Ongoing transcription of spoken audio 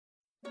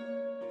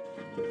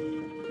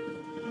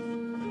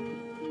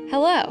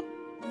Hello.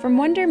 From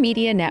Wonder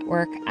Media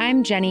Network,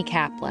 I'm Jenny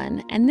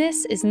Kaplan, and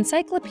this is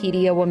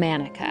Encyclopedia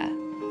Womanica.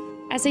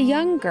 As a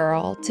young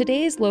girl,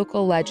 today's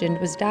local legend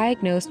was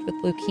diagnosed with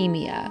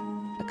leukemia,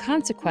 a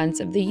consequence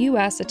of the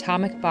U.S.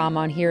 atomic bomb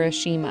on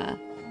Hiroshima,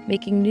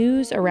 making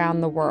news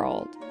around the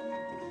world.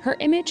 Her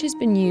image has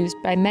been used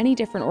by many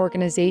different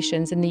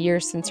organizations in the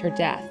years since her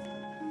death,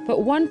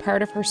 but one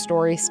part of her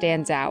story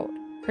stands out: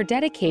 her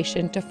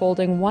dedication to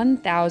folding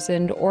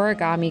 1,000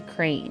 origami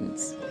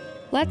cranes.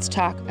 Let's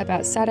talk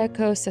about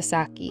Sadako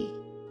Sasaki.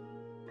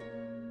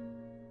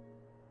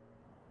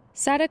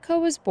 Sadako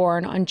was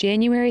born on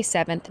January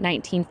 7,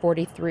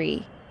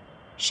 1943.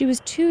 She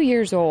was 2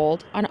 years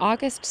old on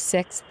August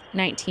 6,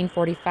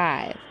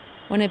 1945,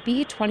 when a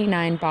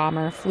B-29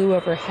 bomber flew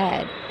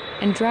overhead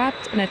and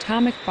dropped an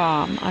atomic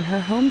bomb on her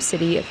home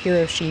city of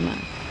Hiroshima.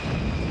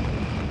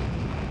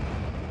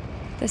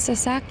 The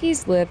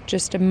Sasakis lived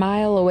just a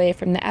mile away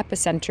from the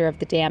epicenter of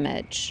the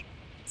damage.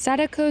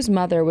 Sadako's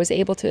mother was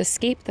able to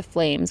escape the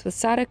flames with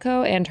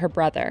Sadako and her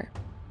brother.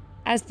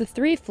 As the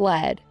three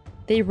fled,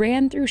 they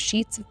ran through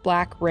sheets of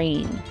black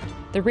rain,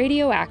 the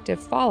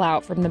radioactive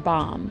fallout from the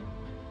bomb.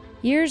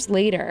 Years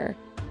later,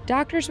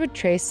 doctors would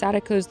trace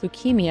Sadako's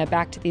leukemia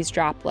back to these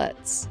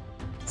droplets.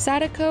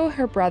 Sadako,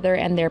 her brother,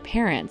 and their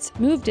parents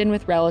moved in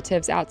with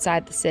relatives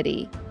outside the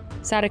city.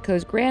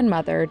 Sadako's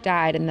grandmother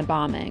died in the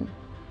bombing.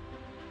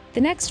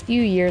 The next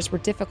few years were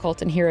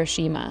difficult in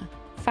Hiroshima.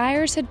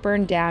 Fires had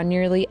burned down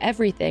nearly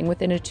everything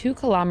within a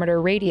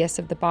 2-kilometer radius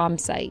of the bomb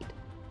site.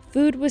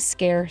 Food was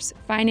scarce,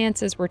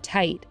 finances were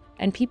tight,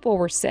 and people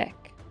were sick.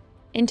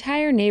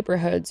 Entire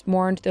neighborhoods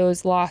mourned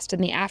those lost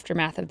in the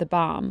aftermath of the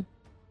bomb.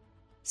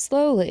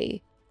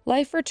 Slowly,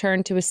 life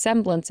returned to a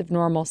semblance of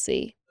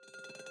normalcy.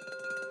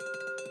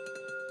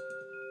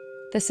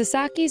 The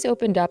Sasakis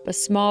opened up a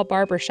small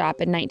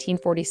barbershop in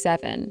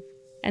 1947,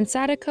 and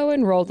Sadako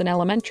enrolled in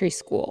elementary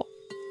school.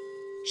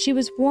 She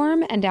was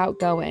warm and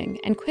outgoing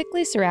and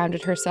quickly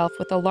surrounded herself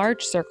with a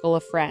large circle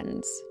of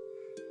friends.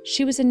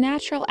 She was a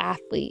natural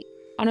athlete.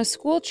 On a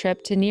school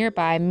trip to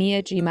nearby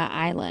Miyajima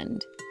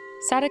Island,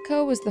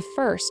 Sadako was the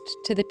first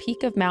to the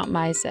peak of Mount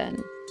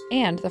Maisen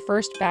and the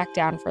first back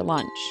down for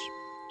lunch.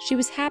 She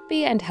was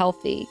happy and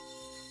healthy,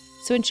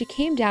 so when she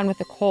came down with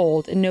a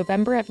cold in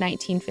November of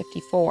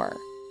 1954,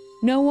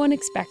 no one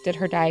expected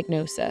her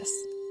diagnosis: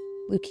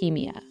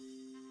 leukemia.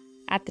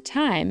 At the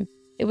time,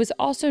 it was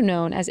also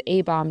known as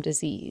A-bomb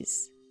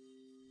disease.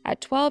 At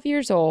 12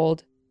 years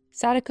old,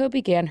 Sadako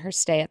began her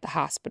stay at the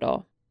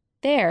hospital.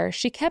 There,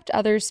 she kept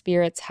others'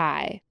 spirits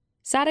high.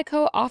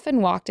 Sadako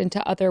often walked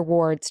into other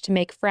wards to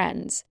make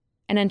friends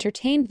and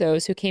entertained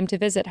those who came to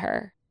visit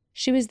her.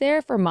 She was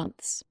there for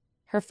months.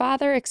 Her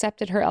father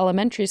accepted her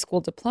elementary school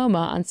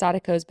diploma on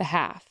Sadako's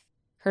behalf.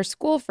 Her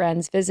school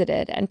friends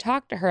visited and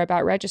talked to her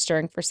about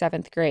registering for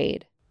 7th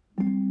grade.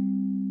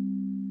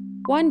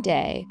 One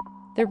day,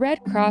 the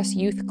Red Cross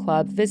Youth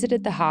Club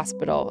visited the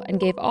hospital and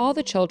gave all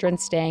the children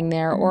staying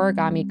there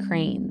origami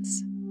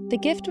cranes. The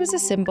gift was a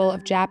symbol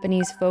of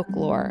Japanese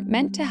folklore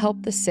meant to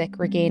help the sick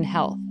regain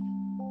health.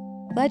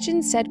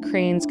 Legend said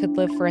cranes could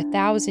live for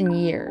 1,000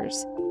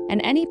 years, and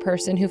any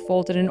person who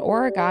folded an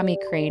origami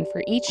crane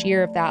for each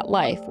year of that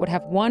life would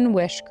have one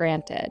wish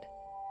granted.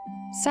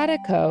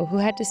 Sadako, who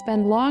had to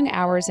spend long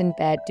hours in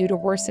bed due to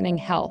worsening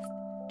health,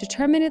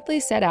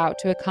 determinedly set out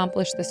to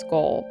accomplish this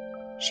goal.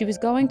 She was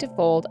going to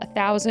fold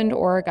 1,000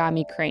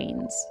 origami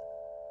cranes.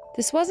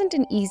 This wasn't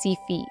an easy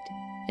feat.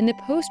 In the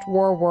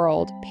post-war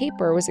world,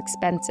 paper was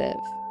expensive,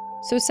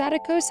 so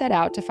Sadako set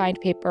out to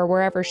find paper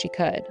wherever she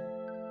could.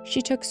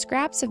 She took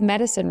scraps of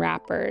medicine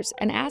wrappers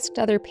and asked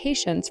other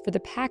patients for the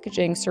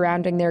packaging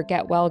surrounding their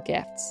get-well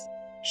gifts.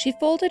 She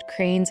folded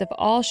cranes of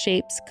all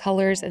shapes,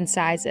 colors, and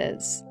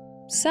sizes.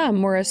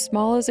 Some were as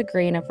small as a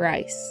grain of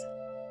rice.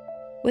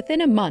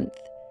 Within a month,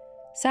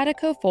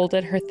 Sadako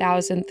folded her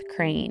 1,000th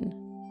crane.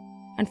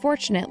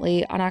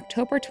 Unfortunately, on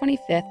October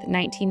 25,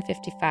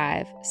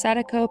 1955,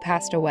 Sadako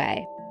passed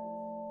away.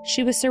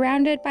 She was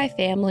surrounded by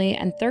family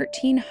and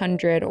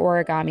 1,300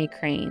 origami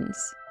cranes.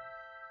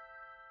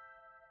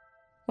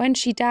 When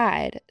she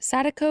died,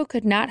 Sadako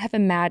could not have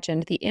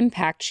imagined the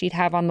impact she'd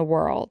have on the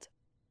world.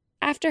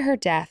 After her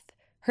death,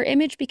 her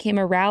image became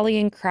a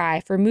rallying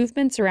cry for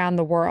movements around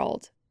the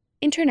world.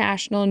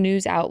 International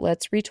news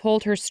outlets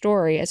retold her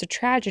story as a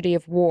tragedy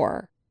of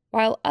war,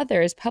 while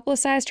others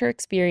publicized her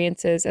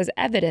experiences as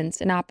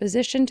evidence in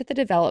opposition to the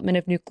development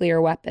of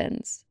nuclear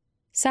weapons.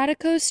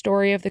 Sadako's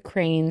story of the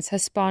cranes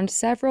has spawned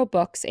several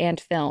books and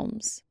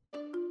films.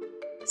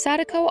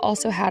 Sadako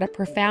also had a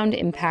profound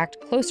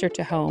impact closer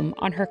to home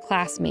on her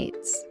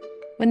classmates.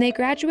 When they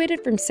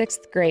graduated from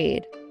 6th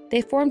grade,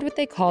 they formed what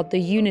they called the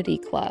Unity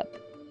Club.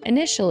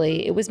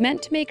 Initially, it was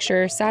meant to make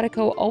sure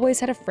Sadako always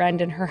had a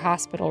friend in her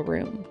hospital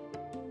room.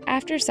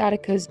 After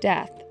Sadako's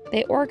death,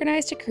 they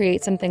organized to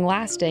create something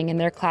lasting in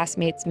their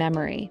classmates'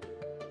 memory.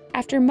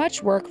 After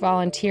much work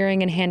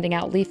volunteering and handing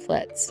out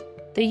leaflets,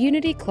 the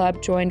Unity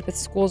Club joined with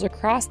schools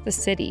across the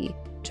city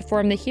to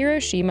form the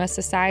Hiroshima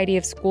Society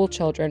of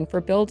Schoolchildren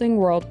for Building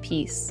World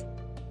Peace.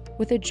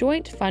 With a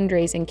joint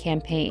fundraising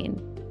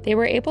campaign, they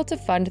were able to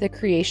fund the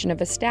creation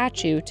of a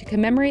statue to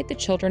commemorate the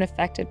children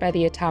affected by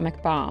the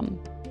atomic bomb.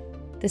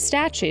 The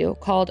statue,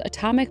 called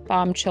Atomic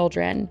Bomb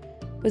Children,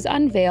 was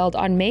unveiled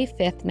on May 5,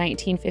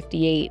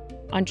 1958,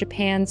 on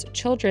Japan's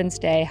Children's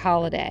Day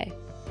holiday.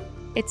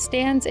 It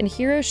stands in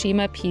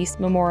Hiroshima Peace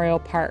Memorial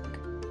Park,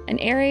 an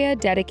area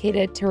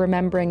dedicated to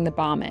remembering the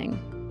bombing.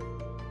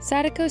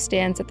 Sadako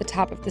stands at the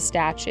top of the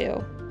statue,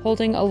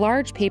 holding a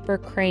large paper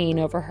crane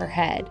over her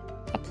head.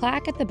 A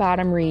plaque at the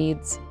bottom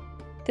reads,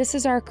 "This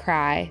is our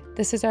cry,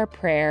 this is our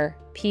prayer,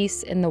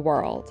 peace in the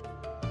world."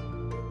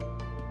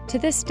 To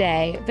this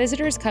day,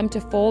 visitors come to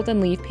fold and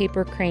leave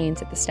paper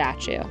cranes at the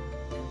statue.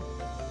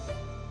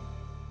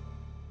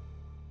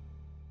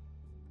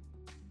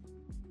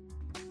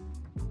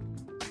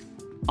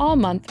 All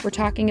month, we're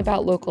talking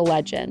about local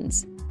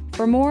legends.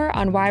 For more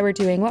on why we're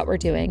doing what we're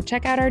doing,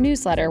 check out our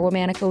newsletter,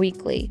 Womanica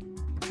Weekly.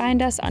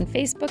 Find us on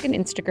Facebook and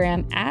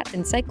Instagram at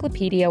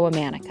Encyclopedia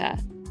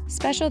Womanica.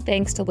 Special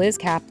thanks to Liz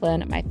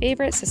Kaplan, my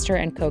favorite sister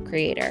and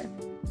co-creator.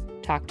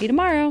 Talk to you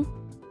tomorrow.